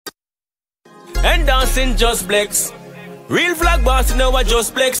and dancing just flex. Real flag boss, you know what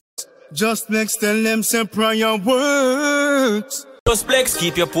just flex. Just flex, tell them say prayer works. Just flex,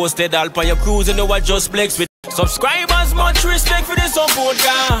 keep you posted all on your cruise, you know what just flex with subscribers, much respect for the support,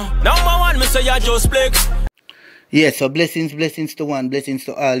 number one, me say ya just flex. Yeah, so blessings to one, blessings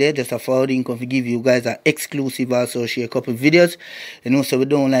to all. Yeah, just a forward income to give you guys an exclusive, also share a couple of videos. You know, so we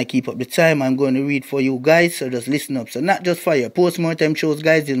don't like keep up the time. I'm going to read for you guys, so just listen up. So not just fire. Post-mortem shows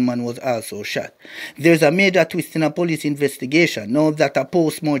guys this man was also shot. There's a major twist in a police investigation. Now that a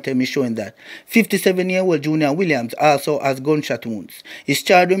post-mortem is showing that 57-year-old Junior Williams also has gunshot wounds. His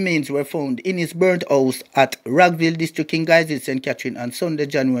charred remains were found in his burnt house at Rockville District in Guy's St. Catherine on Sunday,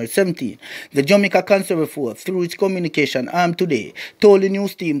 January 17. The Jamaica Constable Force, through its communication arm today, told the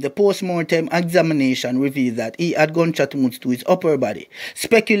news team the post-mortem examination revealed that he had gunshot wounds to his upper body.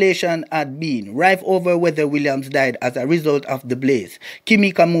 Speculation had been rife over whether Williams died as a result of the blaze.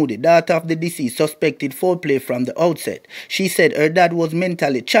 Kimika Moody, daughter of the deceased, suspected foul play from the outset. She said her dad was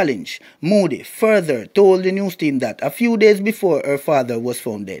mentally challenged. Moody further told the news team that a few days before her father was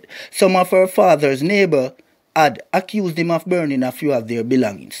found dead, some of her father's neighbors had accused him of burning a few of their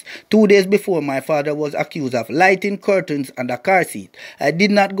belongings. 2 days before, my father was accused of lighting curtains and a car seat. I did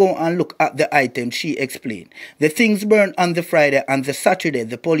not go and look at the items, she explained. The things burned on the Friday and the Saturday.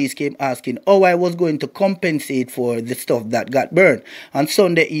 The police came asking how I was going to compensate for the stuff that got burned. On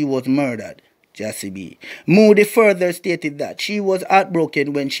Sunday, he was murdered. Jassy B. Moody further stated that she was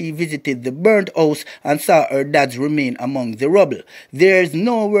heartbroken when she visited the burnt house and saw her dad's remains among the rubble. There's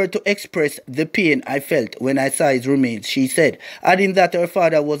no word to express the pain I felt when I saw his remains, she said, adding that her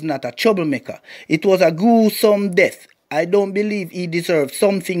father was not a troublemaker. It was a gruesome death. I don't believe he deserved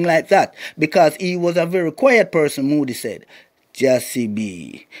something like that because he was a very quiet person, Moody said. Jassy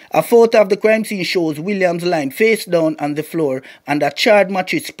B. A photo of the crime scene shows Williams lying face down on the floor and a charred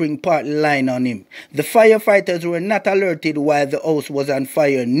mattress spring partly lying on him. The firefighters were not alerted while the house was on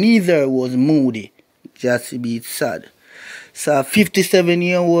fire. Neither was Moody. Jassy B. It's sad. So a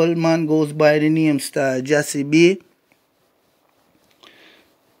 57-year-old man goes by the name star Jassy B.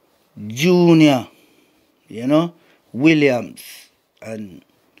 Junior, you know, Williams. And,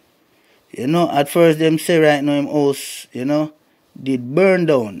 you know, at first them say right now him house, you know, did burn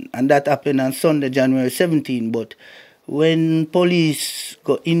down, and that happened on Sunday, January 17. But when police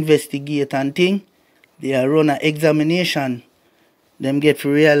go investigate and thing, they run an examination, them get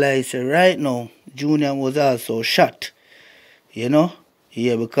to realize right now Junior was also shot, you know,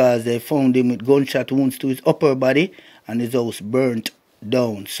 yeah, because they found him with gunshot wounds to his upper body and his house burnt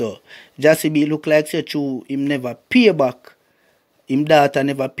down. So Jassy B look like say true him never pay back, him daughter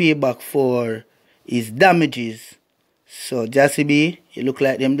never pay back for his damages. So Jassy B, it look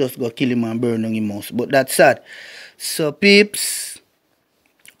like them just go kill him and burn on him house. But that's sad. So peeps,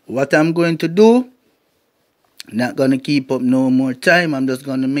 what I'm going to do, not going to keep up no more time. I'm just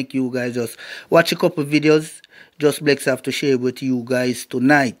going to make you guys just watch a couple videos. Just Blex have to share with you guys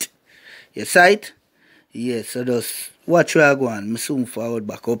tonight. Yes, right? Yes, so just watch where I go on. I'm soon forward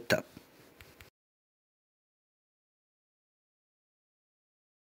back up top.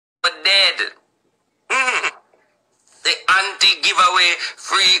 Dead. The anti-giveaway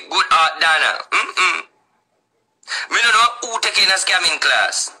free good art Donna. Me don't know who taking a scamming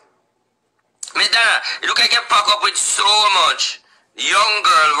class. Miss Donna, you look like you pack up with so much. Young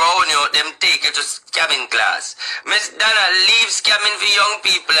girl round you, them take you to scamming class. Miss Donna, leave scamming for young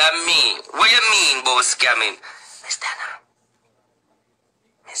people and me. What you mean about scamming? Miss Donna.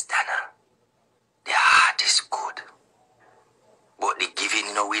 Miss Donna, the heart is good. But the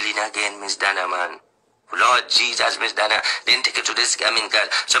giving no willing again, Miss Donna, man. Lord Jesus, Miss Donna, then take it to the scamming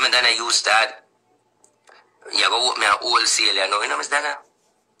class. So, Miss Donna, you start. You go open a wholesale, you know, Miss Donna?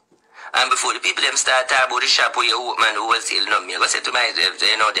 And before the people them start talking about the shop where you open the wholesale, you know, me, I go say to myself,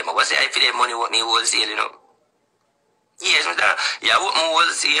 you know, them, I go say, I feel the money what me wholesale, you know. Yes, Miss Donna, you open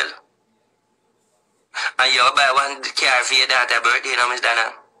wholesale. And you buy one car for your daughter's birthday, you know, Miss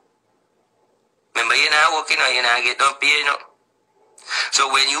Donna. Remember, you're not working, you're not getting no pay, you know.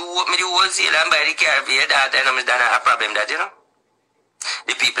 So when you open the wholesale and buy the car for your daughter, you know, Miss Donna, a problem that, you know.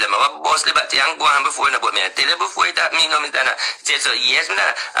 The people them have a boss liberty and go on before, you know, but me I tell you before it happened, you know, Miss Donna. Say so, yes, Miss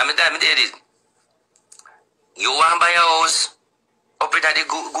Donna, and Miss Donna, me tell you this. You want to buy a house, up in the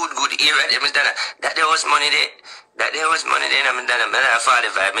good area there, Miss Donna. That there was money there. That there was money there, Miss Donna. I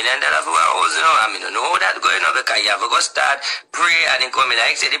 $45 million for a house, you know. I mean, know that going on because you have to go start pray and then come in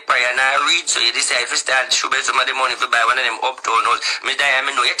like say the prayer and I read, so you decide to start should some of the money for buy one of them uptown house. Miss Donna,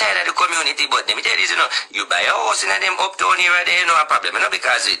 I know you're tired of the community, but let me tell you this, you know, you buy a house in them uptown area there, you know, a problem, you know,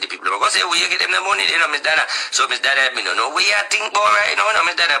 because the people are going to say, where you get them the money, you know, Miss Donna. So Miss Donna, I don't know where you think about right now,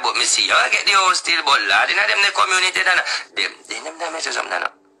 Miss Donna, but me see you get the house still, but lad, in them the community, Donna, them message something, Donna.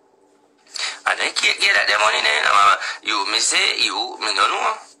 And I can't get that the money there, you, me say, you, me no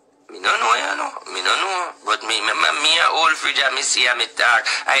know. Me no know, you know. Me no know. But me a old fridge, me see, me talk.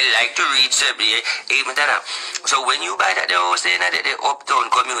 I like to read somebody. Hey, Madonna. So when you buy that the house there, the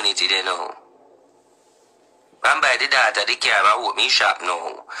uptown community there now. And buy the data, the car, I hope me shop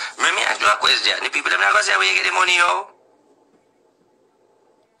now. Me ask you a question. The people them not gonna say where you get the money, yo?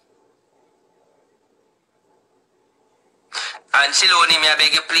 And Siloni, me I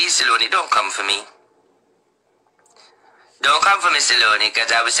beg you, please, Siloni, don't come for me. Don't come for me, Siloni,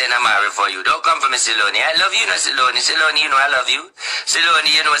 because I will send a marry for you. Don't come for me, Siloni. I love you, no, Siloni. Siloni, you know I love you.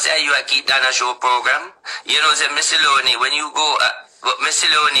 Siloni, you know, say you keep Donna show program. You know, say, Miss Siloni, when you go, Miss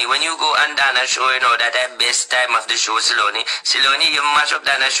Siloni, when you go on Donna show, you know, that the best time of the show, Siloni. Siloni, you mash up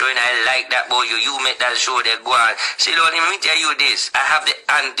Donna show, and I like that, boy. You make that show, they go on. Siloni, let me tell you this. I have the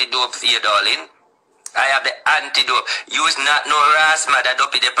antidote for you, darling. I have the antidote. Use not no ras mad that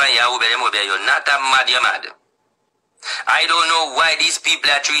up in the pan ya you're not a mad, you're mad. I don't know why these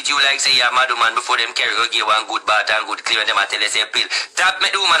people are treat you like say you're a mad woman before them carry you give one good bath and good clean them and tell you say pill. Tap me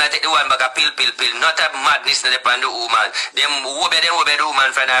the woman and take the one back a pill. Not a madness in the pan the woman. Them wobe the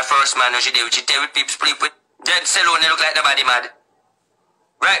woman from her first man and she tell with people sleep with. Then Selone look like nobody mad.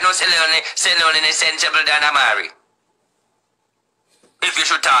 Right now Selone is sensible than a Mary. If you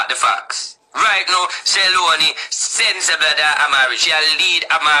should talk the facts. Right now, Seloni, sensible than Amari. She'll lead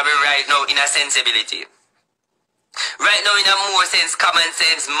Amari right now in a sensibility. Right now in a more sense, common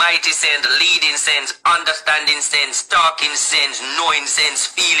sense, mighty sense, leading sense, understanding sense, talking sense, knowing sense,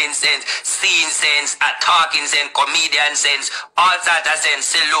 feeling sense, seeing sense, talking sense, comedian sense, all sorts of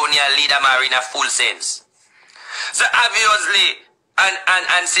sense, Selonia lead Amari in a full sense. So obviously,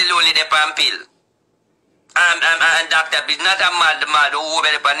 and Seloni the pampil. And Dr. B, not a mad who over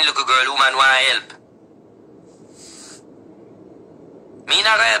the little girl who man want help. Me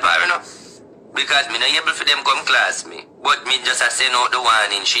not gonna help her, you know. Because me not able for them come class me. But me just a send out the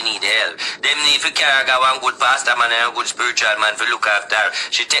warning, she need help. Them need for carry one good pastor man and a good spiritual man for look after her.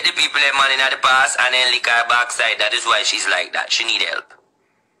 She take the people them man in the past and then lick her backside. That is why she's like that. She need help.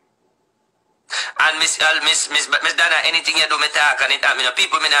 And Miss Donna, anything you do me talk and it happen. You know,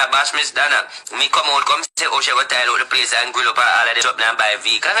 people me not bash Miss Donna. Me come say, oh, she go tile out the place and grill up all of the shop and buy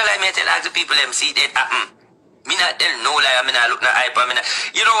vehicle. And I like me tell the people them see that happen. Me not tell no lie, me not look no hype.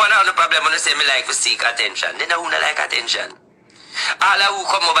 You know what, I have no problem when I say me like to seek attention. Then I who not like attention. All who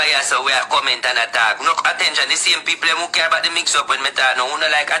come over here so we are comment and attack. No attention. The same people who care about the mix up when me talk. No, who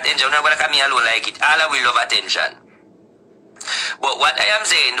not like attention. Who not gonna come here alone like it. All will love attention. But what I am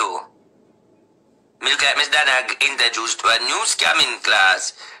saying though, me look like Miss Donna introduced to a new scamming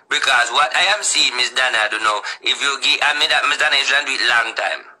class. Because what I am seeing, Miss Donna, I don't know. If you give, I mean that Miss Donna, you shouldn't do it long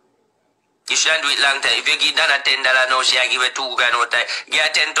time. You shouldn't do it long time. If you give Donna $10 now, she'll give you $2 grand no time. Give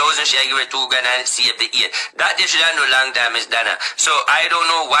her 10,000, she'll give you $2 grand and save the 8. That you shouldn't do long time, Miss Donna. So I don't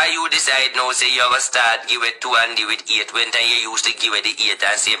know why you decide now, say you ever start give it 2 and give it 8. When time you used to give it the 8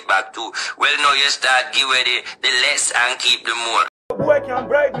 and save back 2. Well, now you start give it the less and keep the more. Boy can't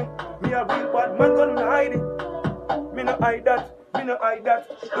bribe me. Me a real bad man gonna hide it. Me no hide that. Me no hide that.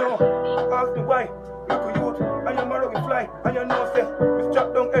 No. Ask me why. Look at youth. And your mother we fly. And you know say we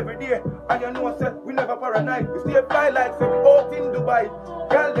strap down every day. And you know say we never paranoid. We stay fly like say we out in Dubai.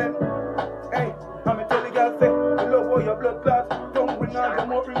 Girl them. Hey. And me tell the girl say we love all your blood clots. Don't bring on your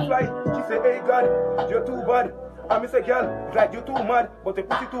more fly. She say hey God, you're too bad. And me say, girl, it's like you too mad, but the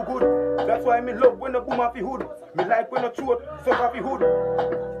pussy too good. That's why me love when the boom off the hood. Me like when the throat suck off the hood.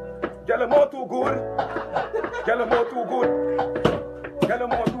 Girl, I'm all too good. Girl, I'm all too good. Girl,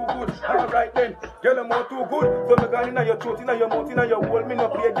 I'm all too good. Alright then. Girl, I'm all too good. So me gone in your throat, in your mouth, in your hole. Me no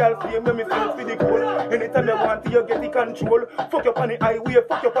play girl flame, me feel for the goal. Anytime you want to, you get the control. Fuck up on the highway,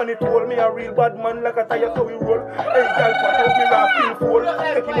 fuck up on the toll. Me a real bad man like a tire, so we roll. Hey, girl, fuck up me rap, feel full.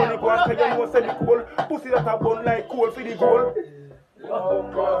 Take him money, go and tell you no sell the coal. Pussy that a bun like coal for the goal.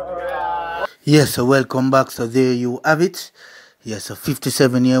 Yes, so welcome back. So there you have it. Yes, a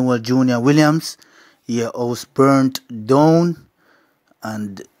 57-year-old Junior Williams. His house burnt down,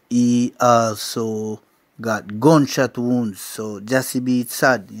 and he also got gunshot wounds. So Jassy B, it's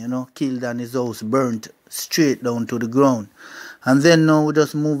sad, you know, killed and his house burnt straight down to the ground. And then now we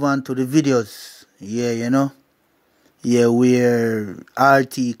just move on to the videos. Yeah, you know. Yeah, where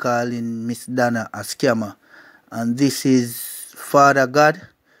RT calling Miss Donna a scammer. And this is Father God.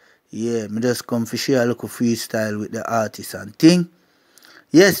 Yeah, me just come for share a little freestyle with the artist and thing.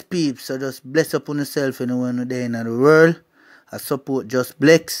 Yes, peeps, so just bless up on yourself, you know, when you're there in the world. I support Just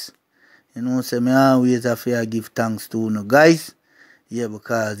Blex. You know, so me always have to give thanks to you guys. Yeah,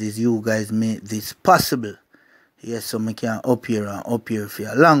 because it's you guys make this possible. Yes, so I can up here and up here for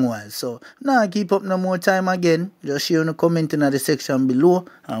a long while. So, now keep up no more time again. Just share in the comment in the section below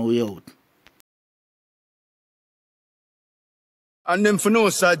and we out. And them for no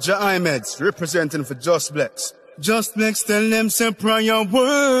side, Ahmeds, representing for Just Blex. Just Blex tell them say prayer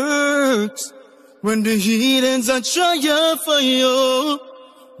works. When the heathens are trying for you,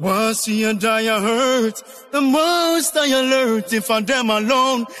 once you die you hurt, the most I alert. If I'm them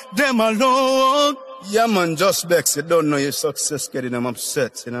alone, them alone. Yeah man, Just Blex, you don't know your success getting them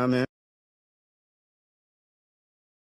upset, you know what I mean?